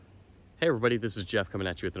Hey everybody, this is Jeff coming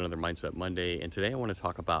at you with another Mindset Monday, and today I want to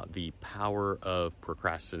talk about the power of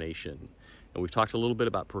procrastination. And we've talked a little bit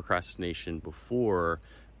about procrastination before,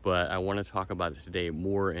 but I want to talk about it today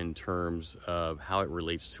more in terms of how it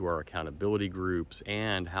relates to our accountability groups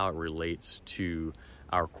and how it relates to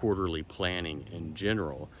our quarterly planning in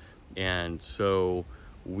general. And so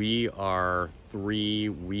we are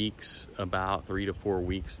about 3 to 4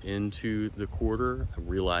 weeks into the quarter. I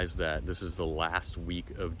realize that this is the last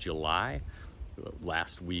week of July, the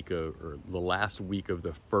last week of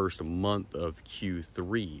the first month of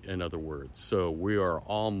Q3, in other words. So we are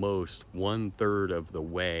almost 1/3 of the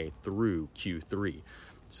way through Q3.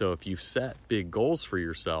 So if you've set big goals for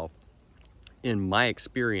yourself, in my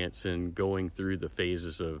experience in going through the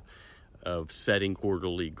phases of setting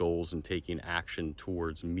quarterly goals and taking action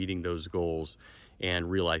towards meeting those goals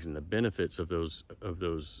and realizing the benefits of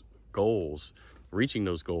those goals, reaching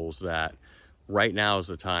those goals, that right now is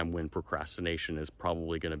the time when procrastination is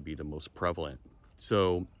probably going to be the most prevalent.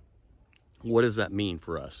 So what does that mean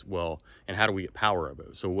for us? Well, and how do we get power of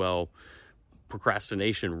it? So,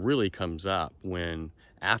 procrastination really comes up when,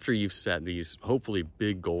 after you've set these hopefully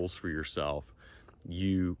big goals for yourself,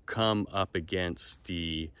 you come up against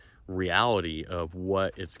the reality of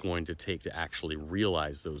what it's going to take to actually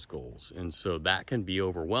realize those goals. And so that can be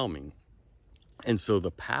overwhelming. And so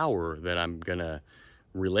the power that I'm going to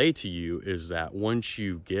relay to you is that once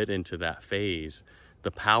you get into that phase,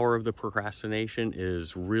 the power of the procrastination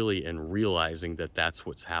is really in realizing that that's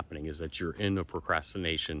what's happening, is that you're in the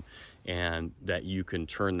procrastination and that you can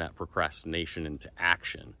turn that procrastination into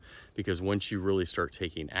action. Because once you really start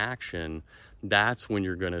taking action, that's when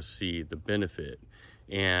you're going to see the benefit.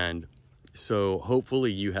 And so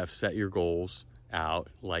hopefully you have set your goals out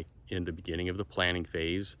like in the beginning of the planning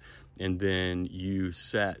phase, and then you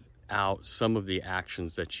set out some of the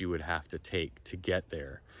actions that you would have to take to get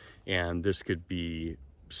there. And this could be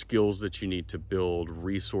skills that you need to build,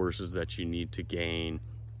 resources that you need to gain,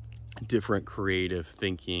 different creative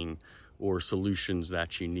thinking or solutions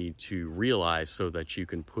that you need to realize so that you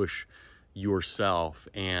can push yourself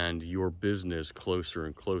and your business closer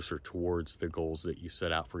and closer towards the goals that you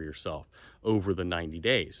set out for yourself over the 90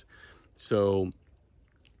 days. So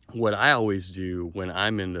what I always do when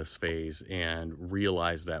I'm in this phase and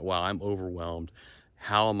realize that, wow, I'm overwhelmed,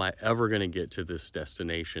 how am I ever going to get to this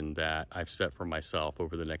destination that I've set for myself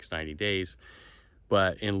over the next 90 days?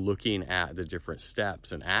 But in looking at the different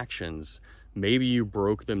steps and actions, maybe you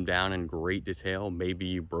broke them down in great detail, maybe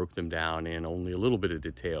you broke them down in only a little bit of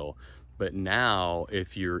detail. But now,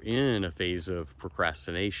 if you're in a phase of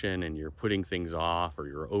procrastination and you're putting things off, or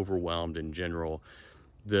you're overwhelmed in general,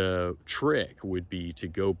 the trick would be to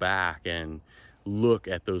go back and look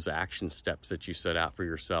at those action steps that you set out for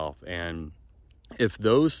yourself. And if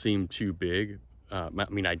those seem too big,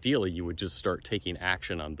 ideally you would just start taking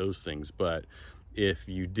action on those things. But if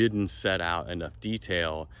you didn't set out enough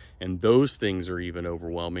detail and those things are even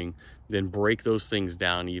overwhelming, then break those things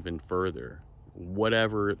down even further.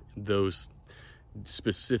 Whatever those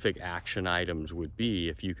specific action items would be,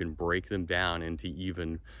 if you can break them down into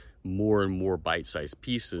even more and more bite-sized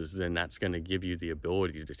pieces, then that's going to give you the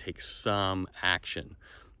ability to take some action.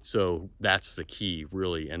 So that's the key,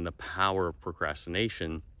 really. And the power of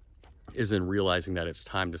procrastination is in realizing that it's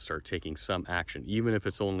time to start taking some action, even if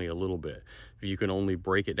it's only a little bit. If you can only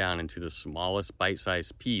break it down into the smallest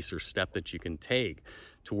bite-sized piece or step that you can take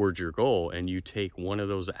towards your goal, and you take one of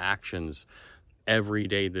those actions every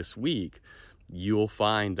day this week, you'll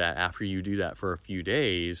find that after you do that for a few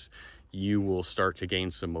days, you will start to gain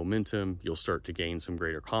some momentum. You'll start to gain some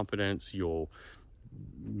greater confidence. You'll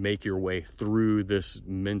make your way through this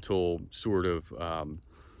mental sort of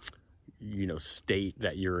state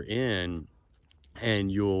that you're in,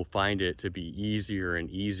 and you'll find it to be easier and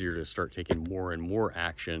easier to start taking more and more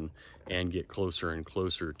action and get closer and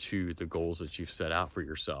closer to the goals that you've set out for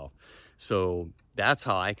yourself. So that's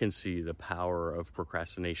how I can see the power of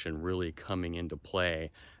procrastination really coming into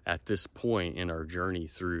play at this point in our journey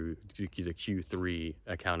through the Q3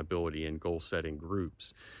 accountability and goal setting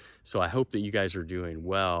groups. So I hope that you guys are doing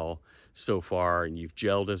well so far, and you've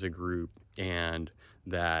gelled as a group, and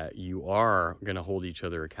that you are going to hold each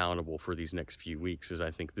other accountable for these next few weeks, as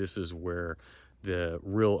I think this is where the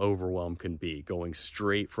real overwhelm can be, going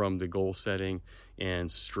straight from the goal setting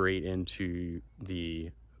and straight into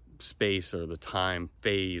the space or the time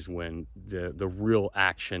phase when the real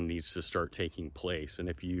action needs to start taking place. And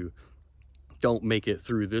if you don't make it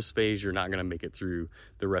through this phase, you're not going to make it through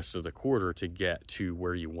the rest of the quarter to get to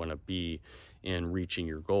where you want to be in reaching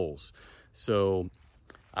your goals. So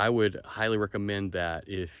I would highly recommend that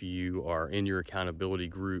if you are in your accountability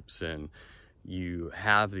groups and you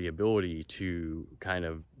have the ability to kind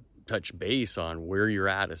of touch base on where you're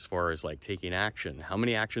at as far as like taking action. How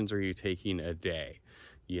many actions are you taking a day?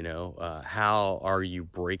 How are you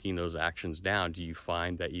breaking those actions down? Do you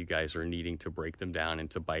find that you guys are needing to break them down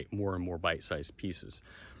into more and more bite-sized pieces?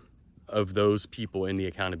 Of those people in the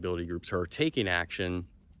accountability groups who are taking action,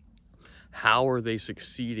 how are they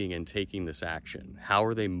succeeding in taking this action? How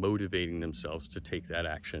are they motivating themselves to take that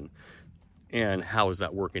action? And how is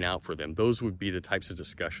that working out for them? Those would be the types of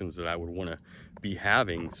discussions that I would want to be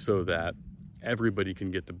having so that everybody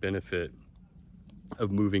can get the benefit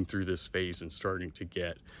of moving through this phase and starting to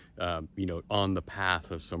get, on the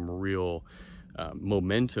path of some real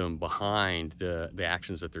momentum behind the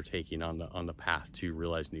actions that they're taking on the path to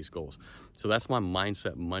realizing these goals. So that's my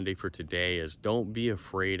Mindset Monday for today, is don't be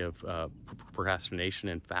afraid of procrastination.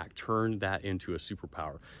 In fact, turn that into a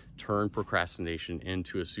superpower. Turn procrastination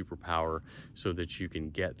into a superpower so that you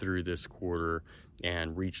can get through this quarter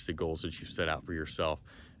and reach the goals that you've set out for yourself.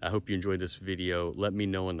 I hope you enjoyed this video. Let me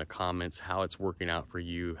know in the comments how it's working out for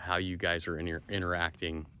you, how you guys are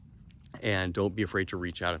interacting. And don't be afraid to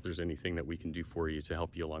reach out if there's anything that we can do for you to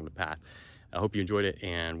help you along the path. I hope you enjoyed it,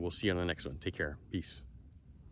 and we'll see you on the next one. Take care. Peace.